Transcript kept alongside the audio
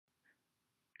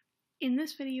In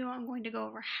this video, I'm going to go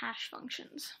over hash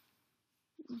functions.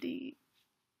 The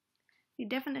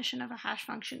definition of a hash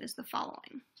function is the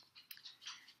following.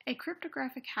 A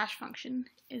cryptographic hash function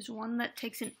is one that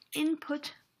takes an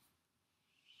input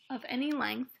of any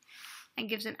length and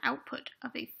gives an output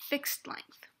of a fixed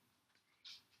length.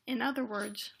 In other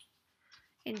words,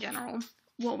 in general,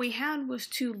 what we had was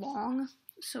too long,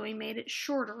 so we made it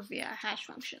shorter via a hash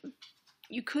function.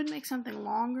 You could make something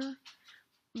longer,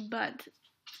 but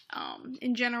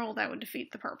in general, that would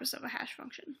defeat the purpose of a hash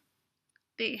function.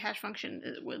 The hash function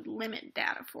would limit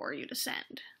data for you to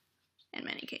send, in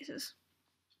many cases.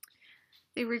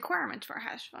 The requirements for a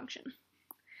hash function.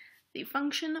 The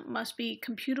function must be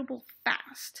computable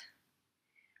fast.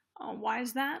 Why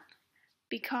is that?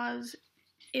 Because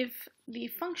if the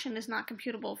function is not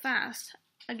computable fast,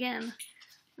 again,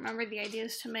 remember the idea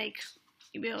is to make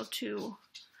you be able to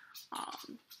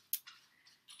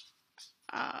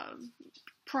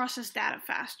process data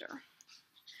faster,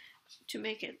 to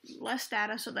make it less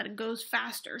data so that it goes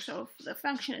faster. So if the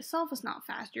function itself is not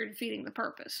fast, you're defeating the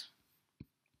purpose.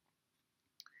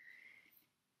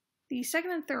 The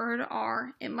second and third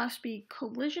are, it must be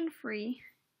collision-free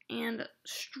and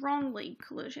strongly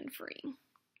collision-free.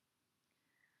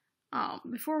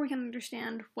 Before we can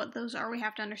understand what those are, we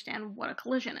have to understand what a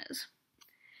collision is.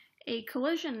 A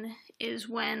collision is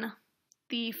when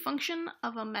the function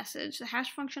of a message, the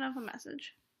hash function of a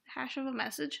message, the hash of a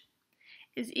message,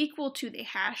 is equal to the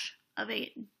hash of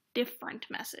a different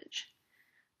message.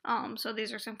 So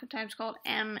these are sometimes called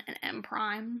M and M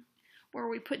prime, where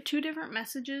we put two different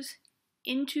messages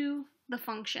into the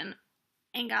function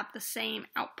and got the same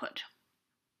output.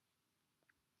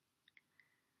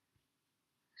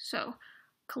 So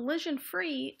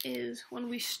collision-free is when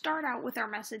we start out with our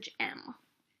message M,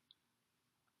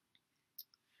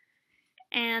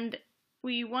 and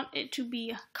we want it to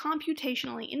be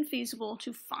computationally infeasible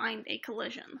to find a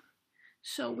collision.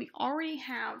 So we already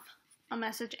have a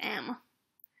message M,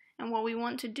 and what we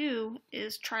want to do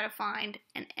is try to find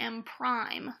an M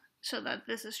prime so that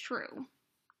this is true.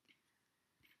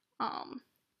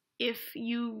 If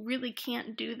you really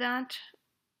can't do that,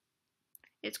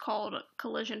 it's called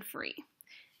collision-free.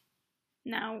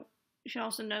 Now, you should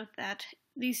also note that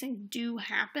these things do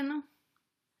happen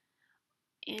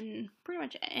in pretty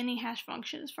much any hash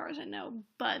function as far as I know,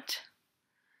 but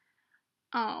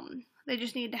they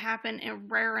just need to happen in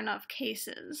rare enough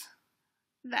cases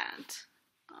that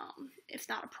it's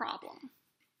not a problem.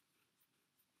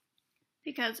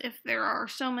 Because if there are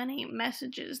so many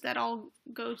messages that all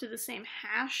go to the same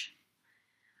hash,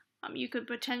 you could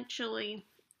potentially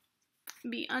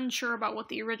be unsure about what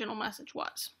the original message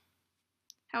was.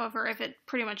 However, if it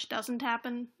pretty much doesn't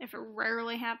happen, if it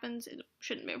rarely happens, it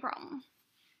shouldn't be a problem.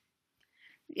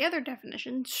 The other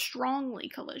definition, strongly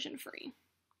collision-free,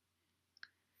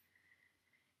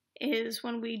 is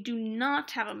when we do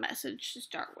not have a message to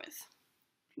start with.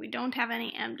 We don't have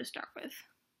any M to start with.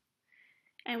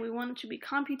 And we want it to be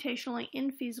computationally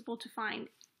infeasible to find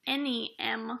any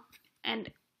M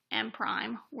and M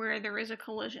prime where there is a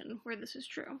collision, where this is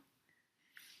true.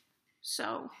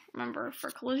 So, remember, for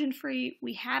collision-free,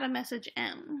 we had a message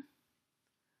M.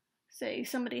 Say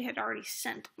somebody had already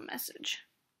sent a message,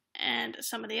 and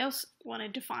somebody else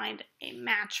wanted to find a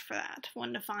match for that,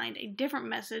 wanted to find a different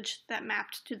message that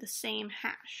mapped to the same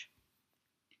hash.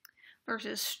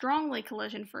 Versus strongly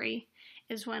collision-free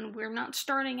is when we're not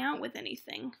starting out with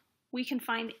anything. We can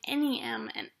find any M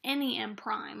and any M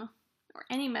prime, or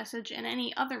any message and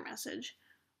any other message,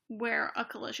 where a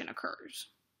collision occurs.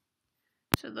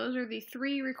 So those are the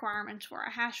three requirements for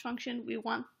a hash function. We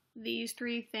want these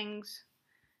three things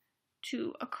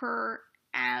to occur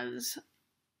as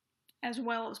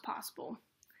well as possible.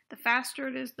 The faster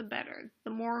it is, the better.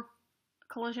 The more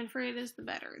collision-free it is, the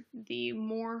better. The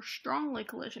more strongly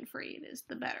collision-free it is,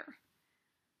 the better.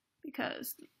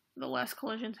 Because the less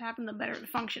collisions happen, the better the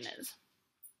function is.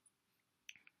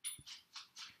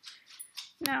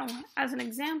 Now, as an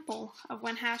example of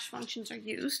when hash functions are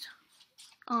used,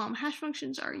 hash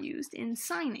functions are used in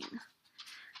signing.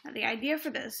 Now, the idea for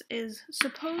this is,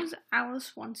 suppose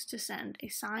Alice wants to send a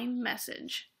signed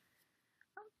message,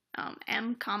 M,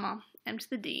 M to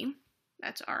the D,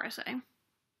 that's RSA,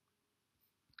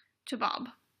 to Bob.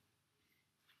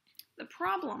 The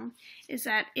problem is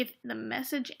that if the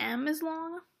message M is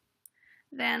long,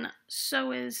 then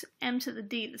so is M to the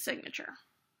D, the signature.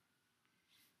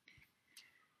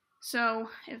 So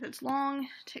if it's long, it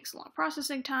takes a lot of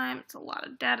processing time, it's a lot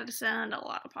of data to send, a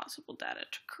lot of possible data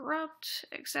to corrupt,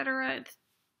 etc. It's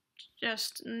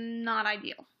just not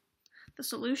ideal. The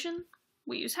solution?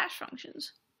 We use hash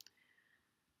functions.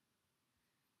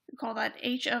 call that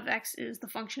h of x is the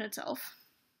function itself.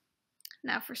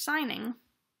 Now for signing,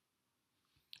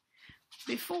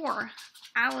 before,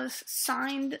 Alice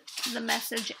signed the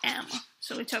message M.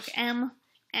 So we took M,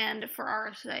 and for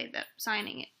RSA, that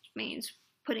signing it means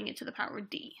putting it to the power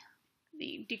D,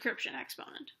 the decryption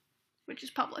exponent, which is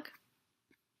public.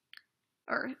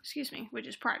 Or, excuse me, which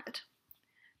is private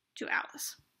to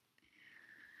Alice.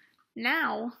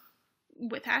 Now,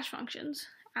 with hash functions,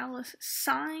 Alice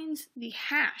signs the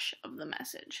hash of the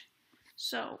message.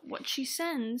 So what she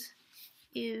sends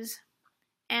is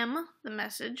M, the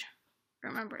message.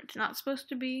 Remember, it's not supposed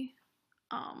to be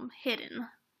hidden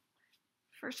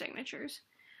for signatures,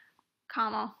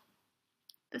 comma,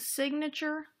 the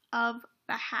signature of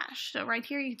the hash. So right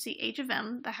here you can see h of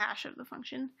m, the hash of the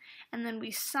function, and then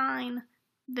we sign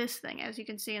this thing, as you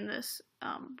can see in this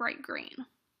bright green,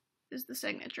 is the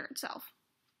signature itself.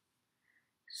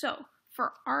 So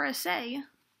for RSA,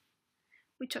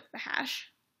 we took the hash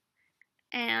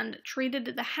and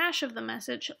treated the hash of the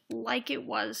message like it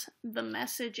was the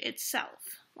message itself,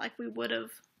 like we would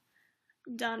have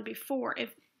done before if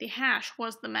the hash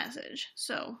was the message.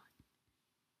 So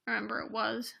remember, it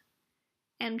was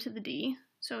m to the d,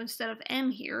 so instead of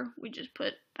m here, we just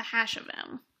put the hash of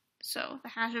m. So the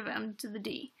hash of m to the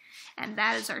d, and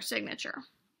that is our signature.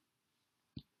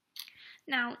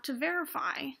 Now, to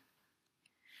verify,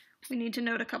 we need to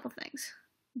note a couple things.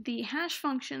 The hash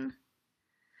function,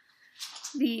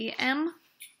 the M,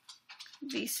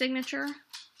 the signature,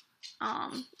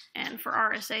 and for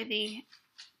RSA, the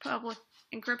public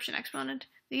encryption exponent,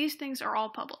 these things are all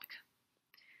public.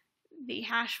 The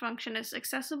hash function is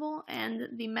accessible, and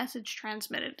the message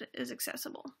transmitted is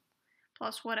accessible,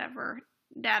 plus whatever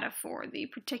data for the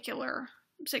particular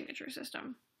signature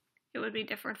system. It would be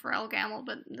different for LGAML,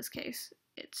 but in this case,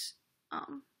 it's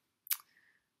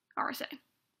RSA.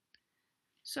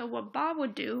 So what Bob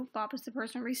would do, Bob is the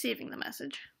person receiving the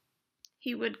message,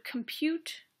 he would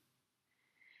compute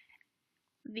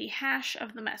the hash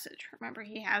of the message. Remember,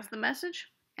 he has the message,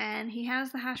 and he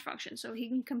has the hash function, so he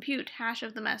can compute hash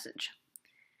of the message.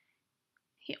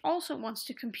 He also wants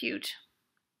to compute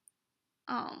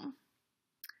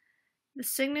the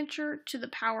signature to the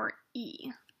power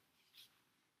E.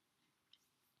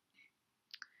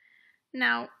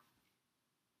 Now,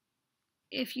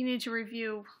 if you need to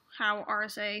review how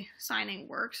RSA signing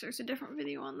works, there's a different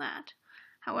video on that.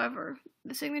 However,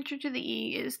 the signature to the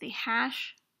E is the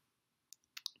hash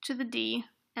to the D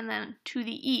and then to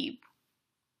the E.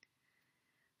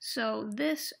 So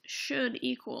this should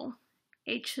equal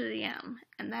h to the m,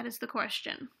 and that is the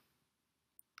question.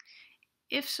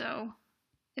 If so,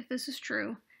 if this is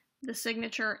true, the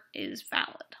signature is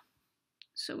valid.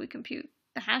 So we compute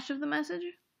the hash of the message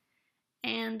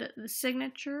and the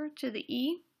signature to the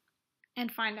E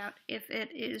and find out if it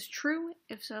is true.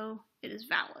 If so, it is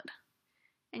valid.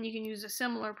 And you can use a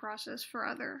similar process for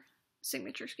other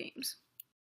signature schemes.